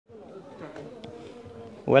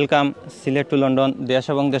Welcome Sylhet to London. দেশ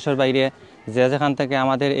এবং দেশের বাইরে যে যেখান থেকে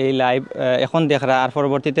আমাদের এই লাইভ এখন দেখরা আর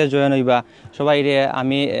পরবর্তীতে জয়েন হইবা সবাইরে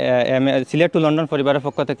আমি সিলেট টু লন্ডন পরিবারের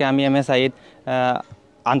পক্ষ থেকে আমি এম এ সাইদ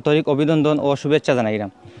আন্তরিক অভিনন্দন ও শুভেচ্ছা জানাইলাম।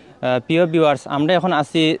 প্রিয় ভিউয়ার্স, আমরা এখন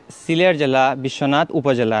আছি সিলেট জেলা বিশ্বনাথ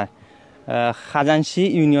উপজেলা খাজানচি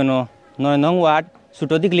ইউনিয়নও 9 নং ওয়ার্ড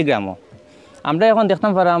ছোটদিগলি গ্রামও। আমরা এখন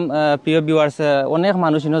দেখতাম পারাম প্রিয় ভিউয়ার্স, অনেক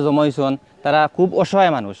মানুষ জমা হয়েছেন, তারা খুব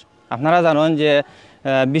অসহায় মানুষ। আপনারা জানেন যে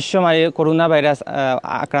বিশ্বমারী করোনা ভাইরাস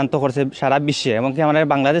আক্রান্ত করছে সারা বিশ্বে, এমনকি আমাদের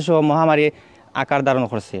বাংলাদেশও মহামারী আকার ধারণ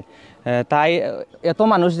করছে। তাই এত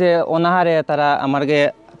মানুষ যে অনাহারে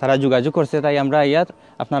তারা যোগাযোগ করছে, তাই আমরা ইয়াত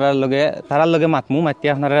তারার লগে মাতি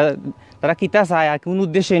তারা কিতা চায় আর কোন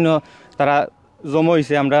উদ্দেশ্যে তারা জমা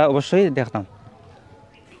হয়েছে আমরা অবশ্যই দেখতাম।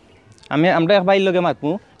 আমরা এক ভাইয়ের লগে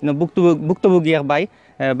মাতমু, ভুক্তভোগী এক ভাই।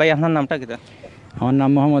 আপনার নামটা কিতা? আমার নাম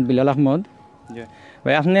মোহাম্মদ বিলাল আহমদ।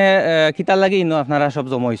 ভাই, আপনি কিতার লাগে আপনারা সব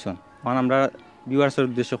জমা হয়েছেন? কারণ আমরা ভিউয়ার্সের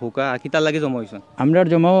উদ্দেশ্য হোকা কিতার লাগে জমা হয়েছেন? আমরা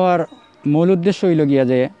জমা হওয়ার মূল উদ্দেশ্য হইল গিয়া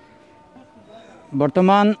যে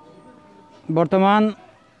বর্তমান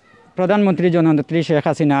প্রধানমন্ত্রী জননেত্রী শেখ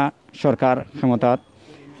হাসিনা সরকার ক্ষমতাত,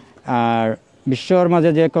 আর বিশ্বর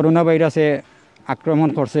মাঝে যে করোনা ভাইরাসে আক্রমণ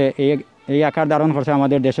করছে, এই আকার ধারণ করছে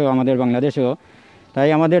আমাদের দেশেও, আমাদের বাংলাদেশেও। তাই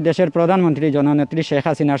আমাদের দেশের প্রধানমন্ত্রী জননেত্রী শেখ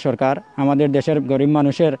হাসিনার সরকার আমাদের দেশের গরিব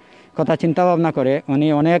মানুষের কথা চিন্তা ভাবনা করে উনি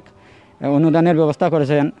অনেক অনুদানের ব্যবস্থা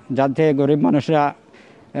করেছেন, যাতে গরিব মানুষরা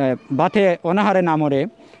বাথে অনাহারে না মরে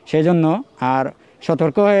সেই জন্য। আর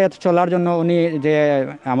সতর্ক হয়ে চলার জন্য উনি যে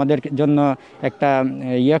আমাদের জন্য একটা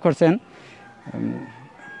করছেন,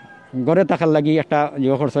 গড়ে থাকার লাগি একটা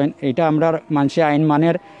করছেন, এইটা আমরা মানুষে আইন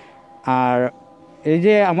মানের। আর এই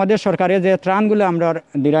যে আমাদের সরকারে যে ত্রাণগুলো আমরা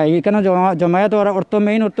দিরা, এইখানে জমায়েত অর্থ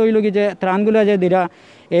মেইন অর্থ হইল কি যে ত্রাণগুলো যে দিরা,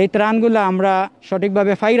 এই ত্রাণগুলো আমরা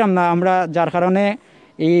সঠিকভাবে পাইলাম না, আমরা যার কারণে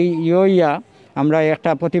এই আমরা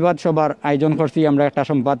একটা প্রতিবাদ সভার আয়োজন করছি, আমরা একটা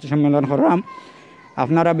সংবাদ সম্মেলন করলাম।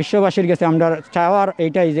 আপনারা বিশ্ববাসীর কাছে আমরা চাওয়ার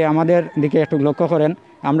এইটাই যে আমাদের দিকে একটু লক্ষ্য করেন,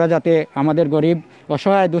 আমরা যাতে আমাদের গরিব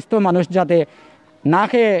অসহায় দুস্থ মানুষ যাতে না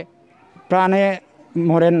খেয়ে প্রাণে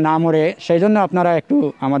না মরে, সেই জন্য আপনারা একটু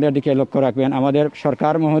আমাদের দিকে লক্ষ্য রাখবেন। আমাদের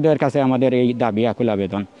সরকার মহোদয়ের কাছে আমাদের এই দাবি আকুল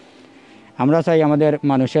আবেদন। আমরা চাই আমাদের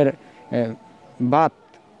মানুষের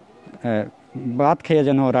ভাত খেয়ে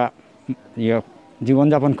যেন ওরা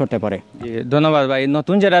জীবনযাপন করতে পারে। ধন্যবাদ ভাই।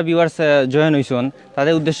 নতুন যারা ভিউয়ার্স জয়েন হয়েছেন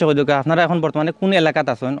তাদের উদ্দেশ্য কই দোকা, আপনারা এখন বর্তমানে কোন এলাকাত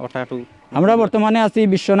আছেন? ওটা একটু। আমরা বর্তমানে আছি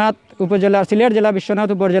বিশ্বনাথ উপজেলার, সিলেট জেলা বিশ্বনাথ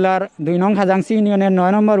উপজেলার 2 নং খাজাংসি ইউনিয়নের 9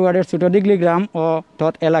 নম্বর ওয়ার্ডের ছোটদিগলি গ্রাম ও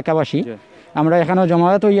তৎ এলাকাবাসী। আমরা এখানেও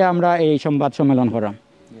জমায়েত হইয়া আমরা এই সংবাদ সম্মেলন করাম।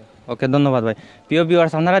 ওকে, ধন্যবাদ ভাই। প্রিয়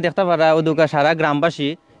ভিউয়ার্স, আপনারা দেখতে পারা ওদুকা সারা গ্রামবাসী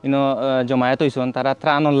জমায়েত হয়েছেন, তারা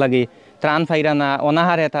ত্রাণর লাগে ত্রাণ ফাইরা না,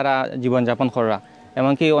 অনাহারে তারা জীবনযাপন করা।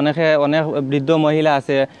 এমনকি অনেক বৃদ্ধ মহিলা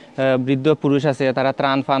আছে, বৃদ্ধ পুরুষ আছে, তারা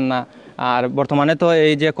ত্রাণ পান না। আর বর্তমানে তো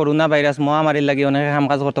এই যে করোনা ভাইরাস মহামারীর লাগে অনেকে কাম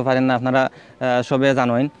কাজ করতে পারেন না, আপনারা সবে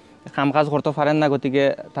জানেন কাম কাজ করতে পারেন না, গতিকে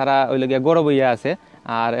তারা ওই লগে গড় বইয়া আছে।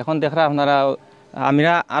 আর এখন দেখরা আপনারা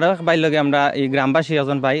আমরা আরও এক ভাইয়ের লগে আমরা এই গ্রামবাসী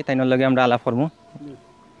একজন ভাই, তাইনের লগে আমরা আলাপ করবো।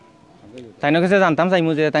 তাইনের কাছে জানতাম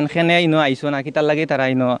চাইমু যে তাই খেনে আইসো না কি তার লাগে তারা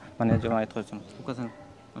মানে জমায়েত করছেন।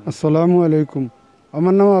 আসসালামু আলাইকুম,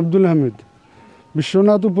 আমার নাম আব্দুল হামিদ,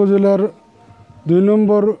 বিশ্বনাথ উপজেলার 2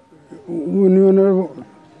 নম্বর ইউনিয়নের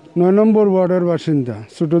 9 নম্বর ওয়ার্ডের বাসিন্দা,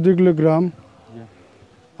 ছোটদিগলি গ্রাম।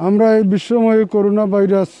 আমরা এই বিশ্বময় করোনা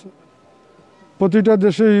ভাইরাস প্রতিটা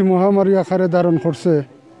দেশেই মহামারী আকারে ধারণ করছে।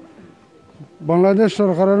 বাংলাদেশ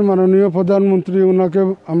সরকারের মাননীয় প্রধানমন্ত্রী, ওনাকে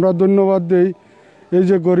আমরা ধন্যবাদ দেই। এই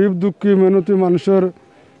যে গরিব দুঃখী মেহনতি মানুষের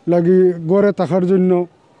লাগি গড়ে থাকার জন্য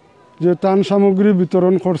যে ত্রাণ সামগ্রী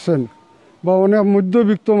বিতরণ করছেন, বা অনেক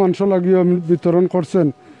মধ্যবিত্ত মানুষ লাগিও বিতরণ করছেন।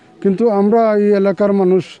 কিন্তু আমরা এই এলাকার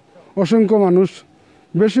মানুষ, অসংখ্য মানুষ,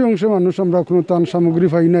 বেশি অংশে মানুষ আমরা কোনো ত্রাণ সামগ্রী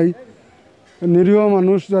পাই নাই। নিরীহ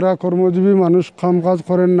মানুষ, যারা কর্মজীবী মানুষ, কাম কাজ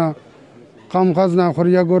করেন না, কাম কাজ না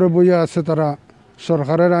করিয়া ঘরে বইয়া আছে, তারা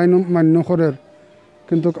সরকারের আইন মান্য করেন,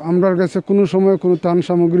 কিন্তু আমরা কাছে কোনো সময় কোনো ত্রাণ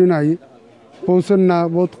সামগ্রী নাই, পৌঁছেন না।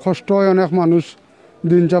 বহুত কষ্ট হয়, অনেক মানুষ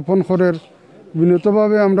দিন যাপন করেন।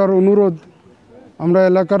 বিনীতভাবে আমরা অনুরোধ, আমরা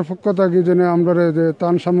এলাকার পক্ষ থাকি যেন আমরা যে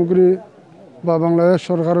ত্রাণ সামগ্রী বা বাংলাদেশ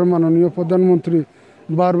সরকারের মাননীয় প্রধানমন্ত্রী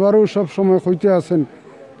বারবারও সব সময় কইতে আছেন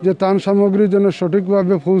যে ত্রাণ সামগ্রী যেন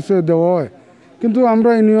সঠিকভাবে পৌঁছে দেওয়া হয়। কিন্তু আমরা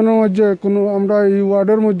ইউনিয়নের মধ্যে আমরা এই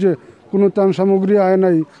ওয়ার্ডের মধ্যে কোনো ত্রাণ সামগ্রী আয়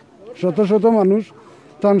নাই, শত শত মানুষ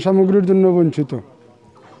ত্রাণ সামগ্রীর জন্য বঞ্চিত।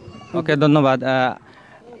 ওকে, ধন্যবাদ।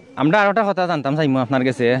 আমরা আর একটা কথা জানতাম চাইমু আপনার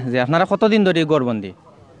কাছে যে আপনারা কতদিন ধরে গড়বন্দি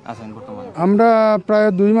আছেন বর্তমানে? আমরা প্রায়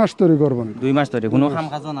 2 মাস ধরে গড়বন্দি। 2 মাস ধরে কোনো কাম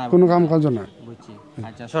কাজ না? কোনো কাম কাজ না।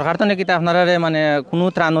 আচ্ছা, সরকার তো নাকি আপনারা মানে কোনো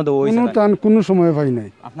ত্রাণও দেওয়া কোনো টান কোনো সময় পাই নাই।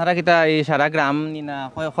 আপনারা কিতা এই সারা গ্রাম না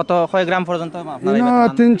কয় গ্রাম পর্যন্ত আপনারা না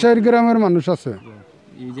 3-4 গ্রামের মানুষ আছে।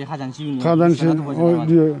 এই যে খাজানচি খাজানচি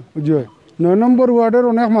 9 নম্বর ওয়ার্ডের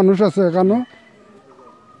অনেক মানুষ আছে এখানে,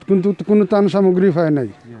 কিন্তু কোনো ত্রাণ সামগ্রী পায় নাই।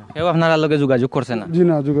 কেউ আপনারা লগে যোগাযোগ করছে না? জি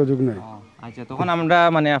না, যোগাযোগ নাই। আচ্ছা, তখন আমরা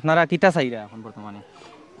মানে আপনারা কিতা চাইরা এখন বর্তমানে?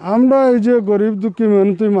 আমরা এই যে গরিব দুঃখী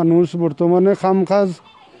মেহনতি মানুষ বর্তমানে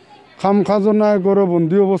খামখাজও নাই,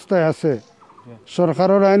 গড়বন্দি অবস্থায় আছে।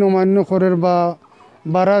 সরকারের আইন অমান্য করে বা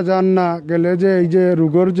বাড়া যান না গেলে যে এই যে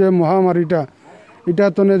রোগের যে মহামারীটা, এটা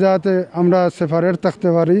তো যাতে আমরা সেপারেট থাকতে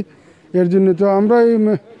পারি, এর জন্য তো আমরা এই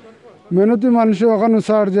মেহনতি মানুষের ওখানে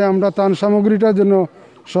চার যে আমরা ত্রাণ সামগ্রীটা যেন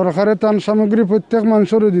সরকারের ত্রাণ সামগ্রী প্রত্যেক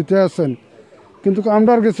মানুষেরও দিতে আছেন, কিন্তু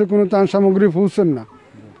আমরার কাছে কোনো ত্রাণ সামগ্রী পৌঁছেন না।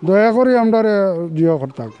 দয়া করে আমরা জিও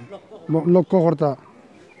কর্তা লক্ষ্য কর্তা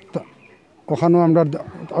ওখানেও আমরা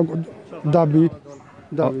দাবি।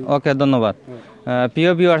 ওকে, ধন্যবাদ।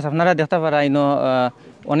 প্রিয় ভিউয়ার্স, আপনারা দেখতে পারেন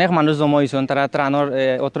অনেক মানুষ জমা হয়েছেন, তারা ত্রাণর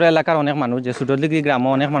অত্র এলাকার অনেক মানুষ যে ছোটদিঘি গ্রামে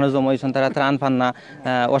অনেক মানুষ জমা হয়েছেন, তারা ত্রাণ পান না,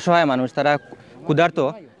 অসহায় মানুষ, তারা ক্ষুধার্ত।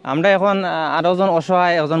 আমরা এখন আরো একজন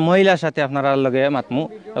অসহায় একজন মহিলার সাথে আপনারা লগে মাতমু,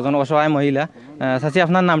 একজন অসহায় মহিলা। চাচি,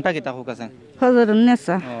 আপনার নামটা কিতা হোক আছে?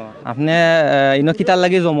 আপনি ইনো কিতার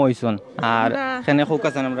লাগি জমা হইছেন আর কেনে হোক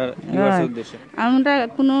আছেন আমরা উদ্দেশ্যে? আমরা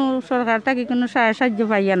কোনো সরকার থেকে কোনো সাহায্য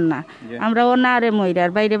পাইয়ান না। আমরা ও না রে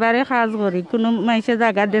মহিলার বাইরে বাইরে কাজ করি, কোনো মানুষের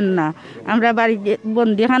জায়গা দেন না। আমরা বাড়িতে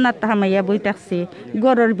বন্দি খানার হামাইয়া বই থাকছি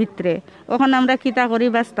গড়ের ভিতরে। ওখানে আমরা কিতা করি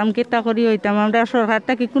বাঁচতাম, কিতা করি হইতাম, আমরা সরকার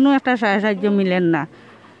থেকে কোনো একটা সাহায্য মিলেন না।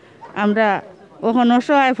 আমরা ওখানে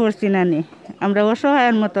অসহায় পড়ছি না নি, আমরা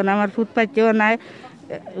অসহায়ের মতন। আমার ফুটপাতেও নাই,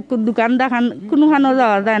 দোকান দেখান কোনোখানেও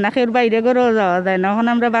যাওয়া যায় না, খের বাইরে গড়েও যাওয়া যায় না। ওখানে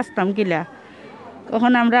আমরা বাঁচতাম কিলা?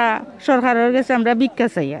 ওখানে আমরা সরকারের কাছে আমরা ভিক্ষা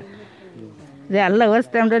চাই, আর যে আল্লাহ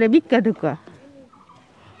আসতে আমরা ভিক্ষা ঢুকা।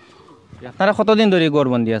 আপনারা কতদিন ধরে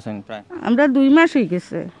গড়বন্দি আছেন? প্রায় আমরা 2 মাস হয়ে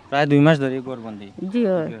গেছে। প্রায় 2 মাস ধরে গড়বন্দি? জি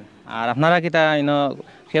হয়। আর আপনারা কিতা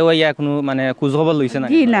কেউ ইয়া কোনো মানে খোঁজ খবর লইছে না?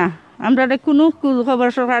 জি না, আমরা কোনো খোঁজ খবর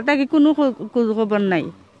সরকার থেকে কোনো খোঁজ খবর নাই।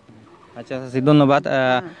 আচ্ছা চাচি, ধন্যবাদ।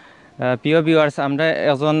 প্রিয় ভিউয়ার্স, আমরা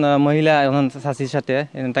একজন মহিলা একজন চাচির সাথে,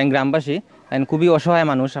 তাই গ্রামবাসী, তাই খুবই অসহায়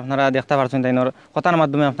মানুষ, আপনারা দেখতে পারছেন, তাইনোর কথার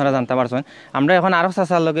মাধ্যমে আপনারা জানতে পারছেন। আমরা এখন আরো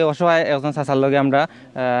চাচার লগে, অসহায় একজন চাচার লগে আমরা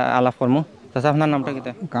আলাপ করবো। চাচা, আপনার নামটা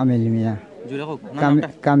কিতা? কামিল মিয়া। জুড়ে হোক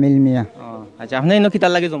কামিল মিয়া। আচ্ছা, আপনি ইনো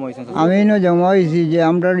কিতার লাগে জমা হয়েছেন? আমি ইনো জমা হয়েছি যে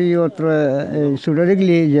আমরা ছোটো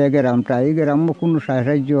দেখলি যে গ্রামটা, এই গ্রাম কোনো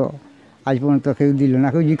সাহায্য আজ পর্যন্ত কেউ দিল না,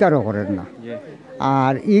 কেউ জিকারও করেন না।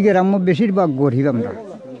 আর এই গ্রাম বেশিরভাগ গরিব, আমরা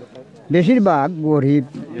বেশিরভাগ গরিব,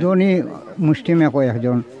 ধনী মুষ্টিমে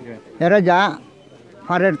কয়েকজন, এরা যা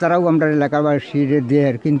পারের তারাও আমরা এলাকাবাসীর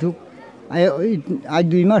দেয়। কিন্তু আজ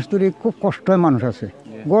 2 মাস ধরে খুব কষ্ট মানুষ আছে,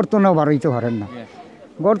 গর্তনেও বাড়াইতে পারেন না।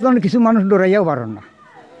 গর্তনে কিছু মানুষ ডরাইয়াও পারেন না,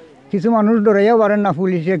 কিছু মানুষ ডরাইয়াও পারেন না,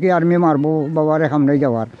 পুলিশে কি আর্মি মারবো বাবারে সামনে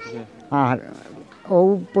যাওয়ার। আর ও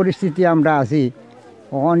পরিস্থিতি আমরা আছি।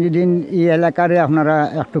 ওখান যেদিন এই এলাকারে আপনারা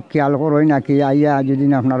একটু খেয়াল করেন নাকি, আইয়া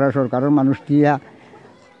যেদিন আপনারা সরকারের মানুষ দিয়া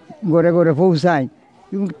ঘরে ঘরে পৌঁছায়,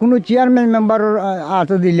 কোনো চেয়ারম্যান মেম্বারের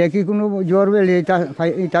হাতে দিলে কি কোনো জ্বর বেলে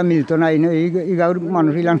এটা মিলতো না। এই গাঁর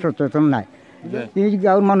মানুষ ইলান সচেতন নাই, এই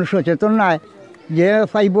গাঁর মানুষ সচেতন নাই যে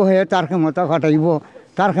পাইব হে তার ক্ষমতা ফাটাইব,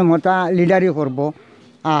 তার ক্ষমতা লিডারি করব,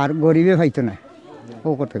 আর গরিবে পাইতো না। ও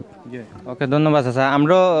কথা। ওকে, ধন্যবাদ চাচা।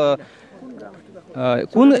 আমরা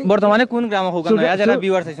কোন বর্তমানে কোন গ্রাম হোক না যারা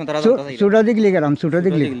ভিউয়ার্স আছেন তারা জানতে চাই? ছোটদিঘলি গ্রাম,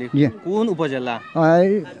 ছোটদিঘলি। কোন উপজেলা?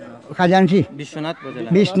 খাজানচি বিশ্বনাথ উপজেলা।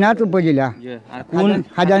 বিশ্বনাথ উপজেলা। আর কোন?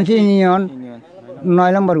 খাজানচি ইউনিয়ন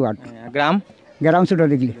 9 নম্বর ওয়ার্ড। গ্রাম? গ্রাম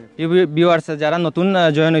ছোটদিঘলি। ভিউয়ার্স যারা নতুন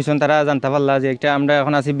জয়েন হয়েছেন তারা জানতে পারলা যে একটা আমরা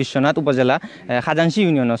এখন আছি বিশ্বনাথ উপজেলা খাজানচি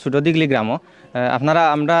ইউনিয়ন ছোটদিঘলি গ্রাম।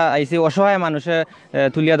 আমরা আইসি অসহায় মানুষে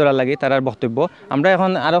তুলিয়া ধরার লাগে তার বক্তব্য। আমরা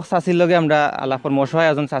এখন আরো চাষির লগে আমরা আলাপ করবো। অসহায়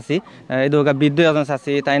একজন চাষি, এই দোকা বৃদ্ধ একজন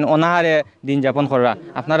চাষি, তাই অনাহারে দিন যাপন করা।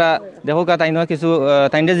 আপনারা দেখো তাই কিছু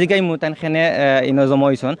তাই জিকাইমু তাই খেনে ইনো জমা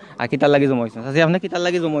হয়েছেন আর কিতার লাগি জমা হয়েছেন। চাষি আপনি কিতার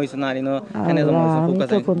লাগি জমা হয়েছেন আর ইনো খেনে জমা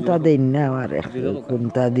হয়েছেন? কোনটা দিন না আমার,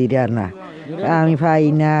 কোনটা দিরা না, আমি পাই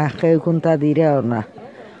না, কেউ কোনটা দিরাও না,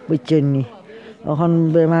 বুঝছেন নি। এখন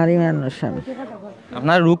বেমারি মানুষ আমি।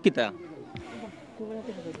 আপনার রোগ কিতা?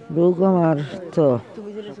 রোগ আমার তো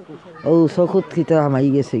ও চকুত কিতা হামাই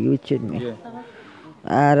গেছে, বুঝছেন নি,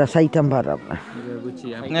 আর চাইতাম পারাম না।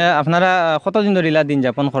 আপনারা কতদিন ধরে দিন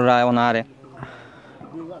যাপন করা অনাহারে?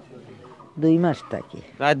 2 মাস থাকি।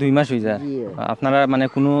 প্রায় 2 মাস হয়ে যায়। আপনারা মানে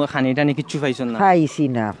কোনো খানি টানি কিচ্ছু পাইছেন না? পাইছি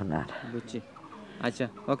না আপনার। বুঝছি। আচ্ছা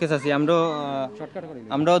ওকে চাচি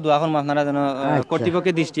আমরাও দোয়া করবো আপনারা যেন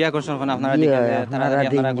কর্তৃপক্ষের দৃষ্টি আকর্ষণ করেন আপনারা দিকে যে তাড়াতাড়ি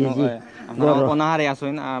আপনারা কোনো আপনারা অনাহারে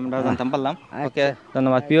আসুন আমরা জানতাম পারলাম। ওকে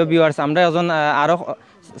ধন্যবাদ। প্রিয় ভিউয়ার্স, আমরা একজন আরো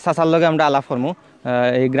চাচার লগে আমরা আলাপ করবো,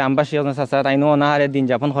 এই গ্রামবাসী একজন চাচা, তাইনো অনাহারে দিন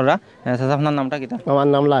যাপন করা। চাচা আপনার নামটা কিতা? আমার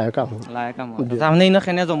নাম লায়কাম। লায়কাম। চাচা আপনি ইনো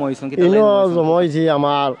কেনে জমা হইছেন? ইনো জমা হইছি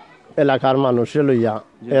আমার এলাকার মানুষে লইয়া।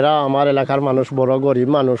 এরা আমার এলাকার মানুষ বড় গরিব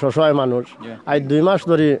মানুষ, অসহায় মানুষ। আজ 2 মাস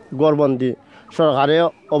ধরে গড়বন্দি, সরকারে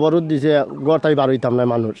অবরোধ দিছে, গড় তাই বার হইতাম না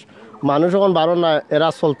মানুষ এখন বারো না। এরা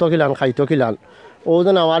চলতো খিলান, খাইতো খিলান। ও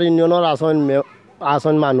যেন আমার ইউনিয়নের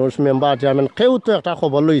আসন মানুষ, মেম্বার, চেয়ারম্যান কেউ তো একটা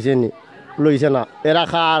খবর লইছে না। এরা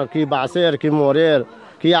খার কি বাসের কি মরের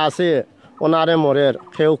কি আছে ওনারে মরের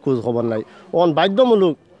কেউ খোঁজ খবর নাই।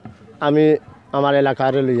 বাধ্যমূলক আমি আমার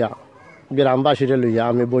এলাকারে লইয়া, গ্রামবাসীরে লইয়া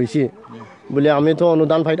আমি বইছি বলে আমি তো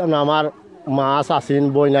অনুদান পাইতাম না। আমার মাছ আসিন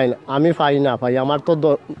বই নাই, আমি পাই না পাই। আমার তো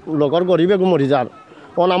লগর গরিবে মরি যার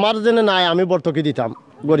আমার যেনে নাই, আমি বর্তকি দিতাম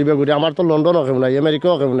গরিবে ঘুরে। আমার তো লন্ডনও কেউ নাই,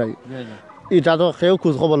 আমেরিকাও কেউ নাই। এটা তো কেউ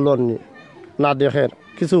খোঁজ খবর লননি না, দেখেন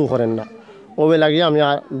কিছু করেন না। ওই লাগিয়ে আমি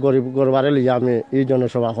গরিব গরবারে লইয়া আমি এই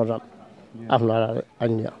জনসভা করাম আপনারা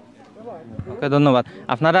আনিয়া। ওকে ধন্যবাদ।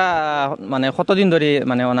 আপনারা মানে কতদিন ধরে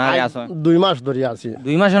মানে অনাহারে আছেন? 2 মাস ধরে আছি।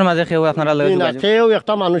 2 মাসের মাঝে কেউ আপনারা কেউ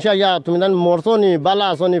একটা মানুষ আইয়া তুমি মরছো নি, বালা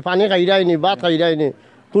আছো নি, পানি খাইরাই নি, ভাত খাইরাই নি,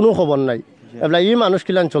 কোনো খবর নাই। এবার এই মানুষ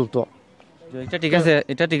কিলান চলতো।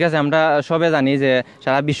 এটা ঠিক আছে, আমরা সবে জানি যে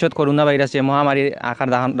সারা বিশ্বত করোনা ভাইরাস মহামারী আকার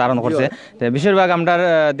ধারণ করছে। বেশিরভাগ আমরা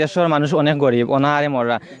দেশের মানুষ অনেক গরিব, অনাহারে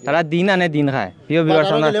মররা, তারা দিন আনে দিন খায়। প্রিয়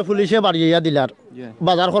পুলিশে বাড়িয়া দিলার,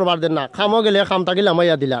 বাজার করবার দেন না, খামো গেলে খাম থাকি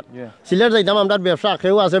লামাইয়া দিলার। সিলেট যাইতাম আমরা ব্যবসা,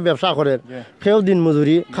 কেউ আছে ব্যবসা করে, কেউ দিন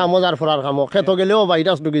মজুরি, খামো যার ফরার খামো, খেত গেলেও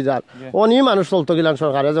ভাইরাস ঢুকি যার। অনি মানুষ চলতো গেলাম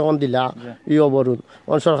সরকারে যখন দিলা ই অবরোধ।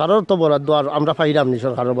 সরকারের তো বরাদ্দ আর আমরা পাইলাম নি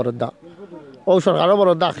সরকারের বরাদ্দ। ও সরকারের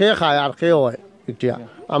বরাদ্দ খেয়ে খায় আর খেয়ে হয় এতিয়া।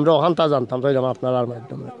 আমরা ওখানটা জানতাম তাইলাম আপনার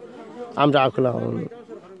মাধ্যমে আমরা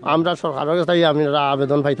আমরা সরকারের কাছে আমরা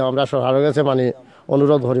আবেদন পাইতাম। আমরা সরকারের কাছে মানে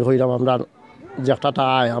অনুরোধ হইলাম আমরা যে একটা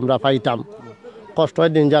টাকা আমরা পাইতাম। কষ্ট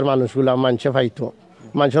হয় দিন যার মানুষগুলা মানুষে পাইতো,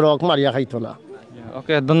 মানুষের হক মারিয়া খাইতো না।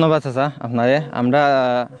 ওকে ধন্যবাদ চাচা আপনারে।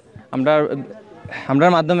 আমরা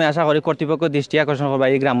মাধ্যমে আশা করি কর্তৃপক্ষ দৃষ্টি আকর্ষণ করবা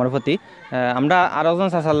এই গ্রামের প্রতি। আমরা আরো একজন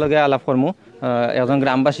চাচার লগে আলাপ করবো, একজন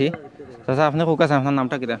গ্রামবাসী। চাচা আপনি কোক আছে, আপনার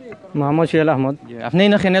নামটা কিটা? মোহাম্মদ সোহেল আহমদ। আপনি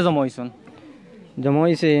এখানে জমা হয়েছেন? জমা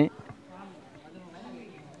হয়েছে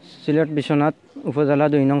সিলেট বিশ্বনাথ উপজেলা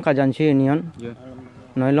 2 নং খাজাঞ্চি ইউনিয়ন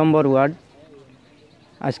 9 নম্বর ওয়ার্ড।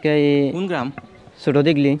 আজকে কোন গ্রাম?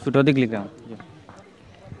 ছোটদিগলি গ্রাম।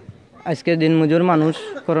 আজকে দিন মজুর মানুষ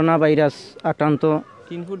করোনা ভাইরাস আক্রান্ত।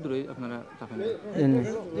 3 ফুট দূরে আপনারা থাকেন।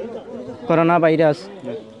 করোনা ভাইরাস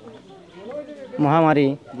মহামারী।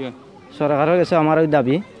 সরকারের কাছে আমার ওই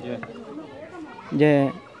দাবি যে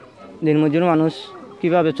দিনমজুর মানুষ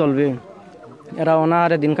কিভাবে চলবে। এরা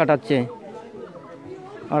অনাহারে দিন কাটাচ্ছে,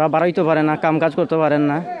 ওরা বাড়াইতে পারে না, কাম কাজ করতে পারেন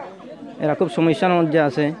না। এরা খুব সমস্যার মধ্যে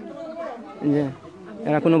আছে যে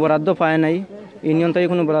এরা কোনো বরাদ্দ পায় নাই, ইউনিয়ন থেকে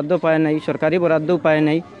কোনো বরাদ্দ পায় নাই, সরকারি বরাদ্দও পায়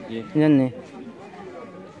নাই। জানি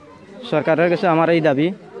সরকারের কাছে আমার এই দাবি,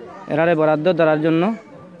 এরারে বরাদ্দ দেওয়ার জন্য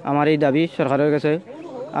আমার এই দাবি সরকারের কাছে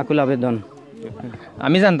আকুল আবেদন।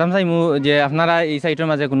 আমি জানতাম চাইমু যে আপনারা এই সাইটের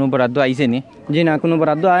মাঝে কোনো বরাদ্দ আইছে নি? জি না, কোনো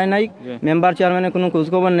বরাদ্দ আয় নাই। মেম্বার চেয়ারম্যানে কোনো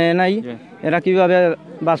খোঁজখবর নেয় নাই। এরা কিভাবে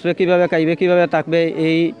বাঁচবে, কিভাবে খাইবে, কিভাবে থাকবে,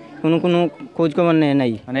 এই কোনো খোঁজখবর নেয়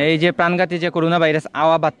নাই। মানে এই যে প্রাণঘাতী যে করোনা ভাইরাস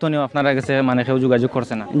আওয়া বার্তা নিয়েও আপনারা কাছে মানে কেউ যোগাযোগ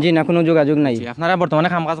করছে না? জি না, কোনো যোগাযোগ নাই। আপনারা বর্তমানে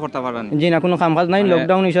কাম কাজ করতে পারবেন? জি না, কোনো কাম কাজ নাই।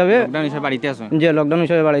 লকডাউন হিসাবে বাড়িতে আছে। জি, লকডাউন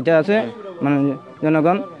হিসাবে বাড়িতে আছে, মানে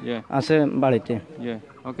জনগণ আছে বাড়িতে।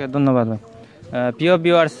 ওকে ধন্যবাদ ভাই। প্রিয়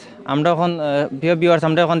ভিউয়ার্স, আমরা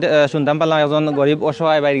এখন শুনতাম পারলাম একজন গরিব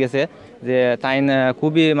অসহায় বাইরে গেছে যে তাই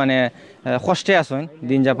খুবই মানে কষ্টে আসুন,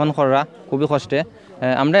 দিন যাপন করা খুবই কষ্টে।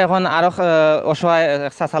 আমরা এখন আরো অসহায়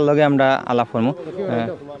চাচার লগে আমরা আলাপ করবো।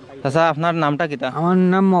 চাচা আপনার নামটা কিতা? আমার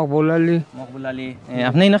নাম মকবুল আলী। মকবুল আলী,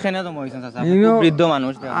 আপনি কেনে জমা হয়েছেন চাচা? বৃদ্ধ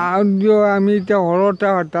মানুষ। আমি এটা ঘরতে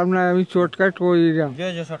পারতাম না, আমি শর্টকাট করে দিলাম।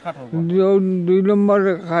 2 নম্বর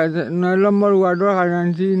 9 নম্বর ওয়ার্ডের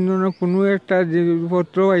খাজাঞ্চি ইউনিয়নের কোনো একটা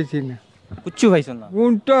পত্র পাইছি না, কিচ্ছু পাইছেন না?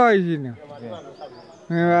 কোনটা পাইছি না।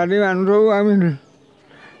 আরে মানুষও আমি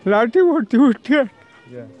লাঠি ভর্তি উঠতে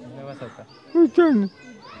বুঝছেন।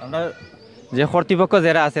 আমরা যে কর্তৃপক্ষ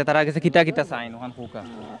যারা আছে তারা কাছে কিতা কিতা চাইন ওখান ফুকা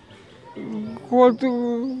কত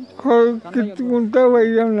কোনটা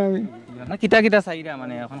পাইলাম না আমি। কিতা কিতা চাইরা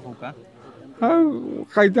মানে এখন ফুকা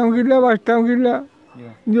খাইতাম কিলা, বাঁচতাম কিলা,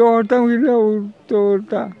 জড়তাম কিলা,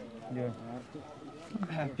 উঠতা।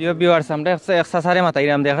 প্রিয় ভিউয়ার্স, আমরা এক চাচারে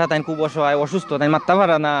মাতাইলাম, দেখা তাই খুব অসহায় অসুস্থ, তাই মারতে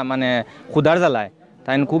পারে না, মানে ক্ষুধার জ্বালায়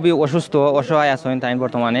তাই খুবই অসুস্থ অসহায় আছেন তাই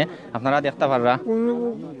বর্তমানে আপনারা দেখতে পাররা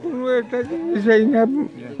কোনো একটা জিনিস এই না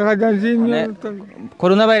খাজাঞ্চি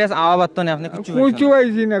করোনা ভাইরাস আওয়া বাত না আপনি কিছু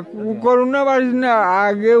পাইছি না করোনা পাইছি না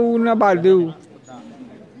আগেও না বাদেও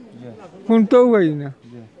শুনতেও পাই না।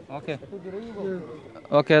 ওকে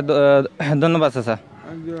ওকে ধন্যবাদ চাচা।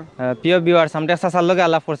 প্রিয় ভিউয়ার্স আমরা চাচার লগে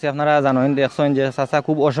আলাপ করছি আপনারা জানেন দেখছেন যে চাচা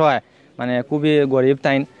খুব অসহায় মানে খুবই গরিব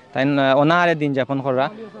তাইন তাইন অনাহারে দিন যাপন করা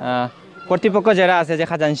কর্তৃপক্ষ যারা আছে যে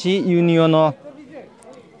খাজাঞ্চি ইউনিয়নও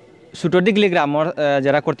সুটদিগলি গ্রামের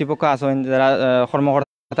যারা কর্তৃপক্ষ আছেন যারা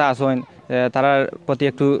কর্মকর্তা আছেন তারার প্রতি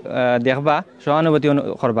একটু দেখবা সহানুভূতি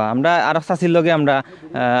করবা আমরা আর চাচির লগে আমরা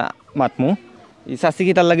মাতমু চাচি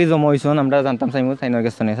কিতার লাগি জমা হয়েছেন আমরা জানতাম চাইমু তাই নয়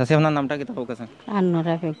গেছে চাচি আপনার নামটা কিতা হোক আছে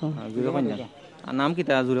আনোয়ারা বেগম নাম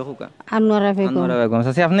কিতা জুড়ে হোক আনোয়ারা বেগম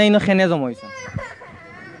চাচি আপনি ইনো খেনে জমা হয়েছেন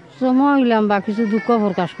জমা হইলাম বা কিছু দুঃখ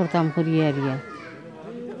প্রকাশ করতাম করিয়া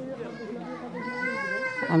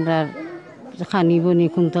আমরা খানি বনি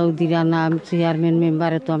কোনটাও দিরা না চেয়ারম্যান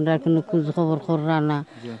মেম্বারে তো আমরা কোনো খোঁজ খবর করা না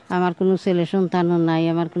আমার কোনো ছেলে সন্তানও নাই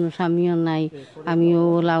আমার কোনো স্বামীও নাই আমিও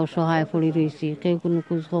লাউ সহায় পড়ে রয়েছি কেউ কোনো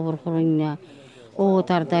খোঁজ খবর করেন না ও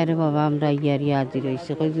তার তাইরে বাবা আমরা ইয়া আজি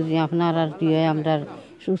রয়েছে যদি আপনার আর দিয়ে আমরা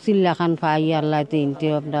সুচিল্লা খান পাই আল্লাহ তিনটে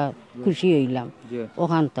আমরা খুশি হইলাম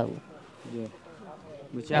ওখানটাও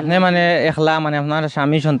আপনি মানে একলা মানে আপনার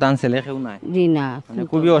স্বামী সন্তান ছেলে কেউ নাই জি না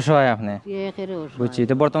খুবই অসহায় আপনি বুঝছি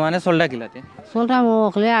তো বর্তমানে চলটা কিলাতে চলটা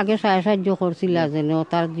মকলে আগে সাহায্য করছিল যেন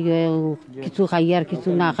তার দিয়ে কিছু খাইয়ার কিছু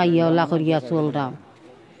না খাইয়া ওলা করিয়া চলতাম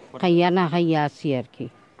খাইয়া না খাইয়া আছি আর কি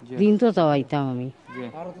দিন তো যাওয়াইতাম আমি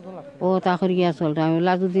ও তা করিয়া চলতাম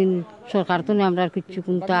ওলা দুদিন সরকার তো আমরা কিছু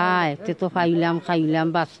কোনটা তে তো খাইলাম খাইলাম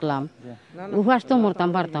বাঁচলাম উপাস তো মরতাম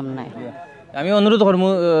পারতাম না। আমি অনুরোধ করবো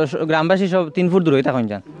গ্রামবাসী সব 3 ফুট দূরে থাকুন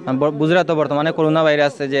যান বুঝরা তো বর্তমানে করোনা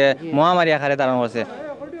ভাইরাস যে মহামারী আকারে তারা করছে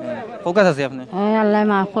ফোকাস আছে আপনি আল্লাহ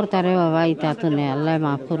মাফ করতারে বাবা ইটা তো নেই আল্লাহ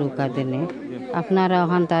মাফ করুক দেনে আপনারা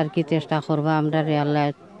ওখান তার কি চেষ্টা করবা আমরা রে আল্লাহ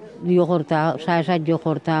ইয়ে করতা সাহায্য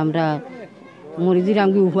করতা আমরা মরিদির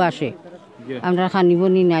আমি উপাসে আমরা খানিব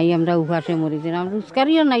নি নাই আমরা উপাসে মরিদির আমরা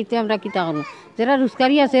রোজগারিও নাইতে আমরা কিতা করবো যারা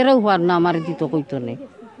রোজগারি আছে এরা উপার না আমার দিত কইতো নেই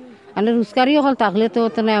মানে রোজগারি হল থাকলে তো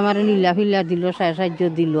নাই আমার লীলা ফিল্লা দিল সাহায্য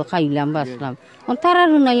দিল খাইলাম বাঁচলাম তার আর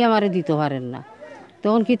নাই আমার দিতে পারেন না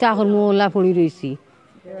তখন কি তা করবো ওলা পড়ি রয়েছি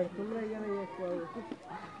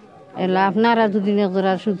এলা আপনারা দুদিন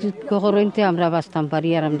একজোড়া সুযোগ্য করেনতে আমরা বাঁচতাম পারি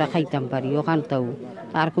আর আমরা খাইতাম পারি ওখানটাও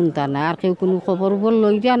আর কোনটা না আর কেউ কোনো খবর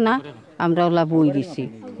লই যা না আমরা ওলা বই দিছি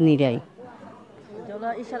নিরাই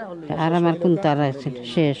আর আমার কোনটার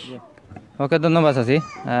শেষ। ওকে ধন্যবাদ আছি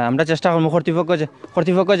আমরা চেষ্টা করবো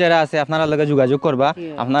কর্তৃপক্ষ যারা আছে আপনারা লগে যোগাযোগ করবা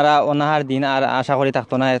আপনারা অনাহার দিন আর আশা করি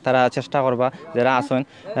থাকতো না তারা চেষ্টা করবা যারা আসেন।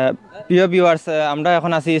 প্রিয় ভিউয়ার্স আমরা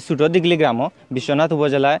এখন আছি সুটদিগলি গ্রাম বিশ্বনাথ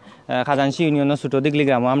উপজেলায় খাজাঞ্চি ইউনিয়নের সুটদিগলি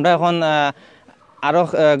গ্রাম আমরা এখন আরো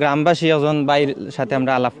গ্রামবাসী একজন বাইর সাথে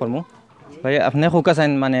আমরা আলাপ করবো। ভাই আপনি খুকা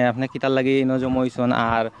চাইন মানে আপনি কিতার লাগি ইনো জমা হইছেন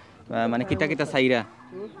আর মানে কিতা কিতা চাইরা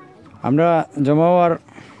আমরা জমা হওয়ার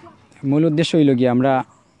মূল উদ্দেশ্য হইল গিয়ে আমরা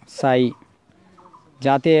চাই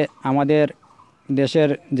যাতে আমাদের দেশের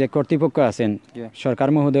যে কর্তৃপক্ষ আছেন সরকার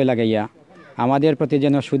মহোদয় লাগাইয়া আমাদের প্রতি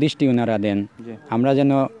যেন সুদৃষ্টি ওনারা দেন আমরা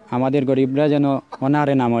যেন আমাদের গরিবরা যেন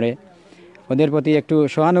অনাহারে না মরে ওদের প্রতি একটু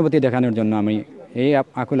সহানুভূতি দেখানোর জন্য আমি এই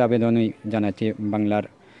আকুল আবেদনই জানাচ্ছি বাংলার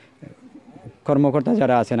কর্মকর্তা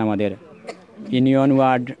যারা আছেন আমাদের ইউনিয়ন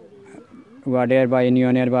ওয়ার্ডের বা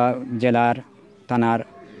ইউনিয়নের বা জেলার থানার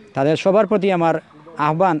তাদের সবার প্রতি আমার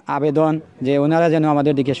আহ্বান আবেদন যে ওনারা যেন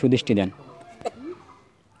আমাদের দিকে সুদৃষ্টি দেন।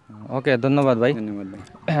 ওকে ধন্যবাদ ভাই।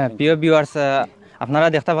 প্রিয় ভিউয়ার্স আপনারা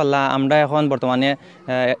দেখতে পারলা আমরা এখন বর্তমানে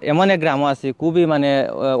এমন এক গ্রামও আছি খুবই মানে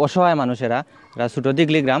অসহায় মানুষেরা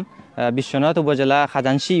সুটদিগলি গ্রাম বিশ্বনাথ উপজেলা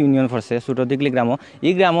খাজাঞ্চি ইউনিয়ন পড়ছে সুটদিগলি গ্রামও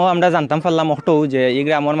এই গ্রামও আমরা জানতাম পারলাম অক্টও যে এই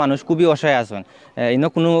গ্রামের মানুষ খুবই অসহায় আছেন ইনো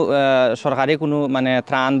কোনো সরকারি কোনো মানে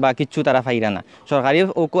ত্রাণ বা কিচ্ছু তারা ফাইরা না সরকারি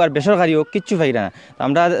হোক আর বেসরকারি হোক কিচ্ছু ফাইরা না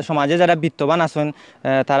আমরা সমাজে যারা বিত্তবান আছেন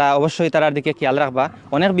তারা অবশ্যই তারার দিকে খেয়াল রাখবা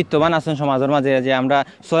অনেক বিত্তবান আছেন সমাজের মাঝে যে আমরা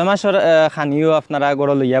 6 মাসের খানিও আপনারা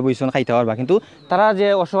গড় লইয়া বইছেন খাইতে পারবা কিন্তু তারা যে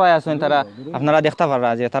অসহায় আছেন তারা আপনারা দেখতে পারবা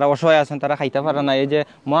যে তারা অসহায় আছেন তারা খাইতে পারা না এই যে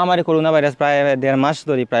মহামারী করোনা ভাইরাস প্রায় 1.5 মাস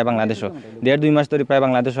ধরে প্রায় বাংলাদেশও 1.5-2 মাস ধরে প্রায়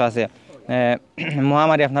বাংলাদেশও আছে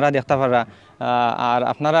মহামারী আপনারা দেখতে পারা আর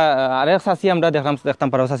আপনারা আরেক চাষি আমরা দেখতাম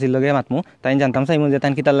পারো চাষির লগে মাতমু তাই জানতাম চাইমু যে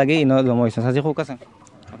তাই কিতার লাগে ইনো জমা হয়েছেন চাষি খুব আছে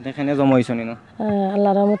আপনি এখানে জমা হয়েছেন ইনো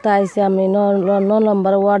আল্লাহ রহমতে আইসি আমি 9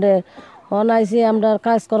 নম্বর ওয়ার্ডে হন আইসি আমরা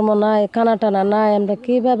কাজকর্ম নাই খানা টানা নাই আমরা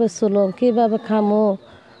কিভাবে চলুম কিভাবে খামো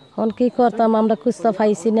হন কি করতাম আমরা কুস্তা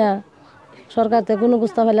পাইছি না সরকার থেকে কোনো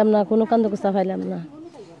কুস্তা পাইলাম না কোনো কান্দ কুস্তা পাইলাম না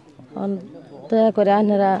দয়া করে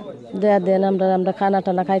আনহারা দেয়া দেন আমরা খানা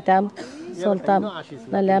টানা খাইতাম চলতাম,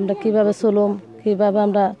 নাহলে আমরা কিভাবে চলুম, কিভাবে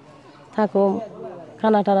আমরা থাকুম।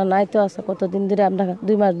 খানা টানা নাই তো আছে, কতদিন ধরে আমরা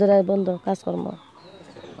 2 মাস ধরে বন্ধ কাজকর্ম।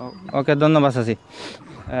 ওকে, ধন্যবাদ চাচি।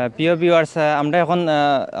 প্রিয় ভিউয়ার্স, আমরা এখন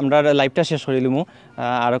আমরা লাইভটা শেষ করিলাম।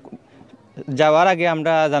 আর যাওয়ার আগে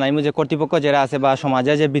আমরা জানাইমু যে কর্তৃপক্ষ যারা আছে বা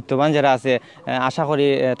সমাজে যে বিত্তবান যারা আছে, আশা করি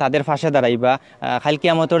তাদের পাশে দাঁড়াইবা, খাল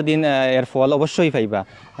কিয়ামতের দিন এর ফল অবশ্যই পাইবা।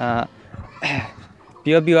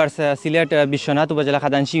 প্রিয় ভিউয়ার্স, সিলেট বিশ্বনাথ উপজেলা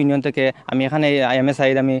খাজাঞ্চি ইউনিয়ন থেকে আমি এখানে এমএ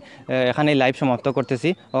সাইদ, আমি এখানে লাইভ সমাপ্ত করতেছি।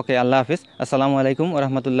 ওকে, আল্লাহ হাফিজ, আসসালামু আলাইকুম ওয়া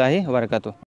রাহমাতুল্লাহি ওয়া বারাকাতুহু।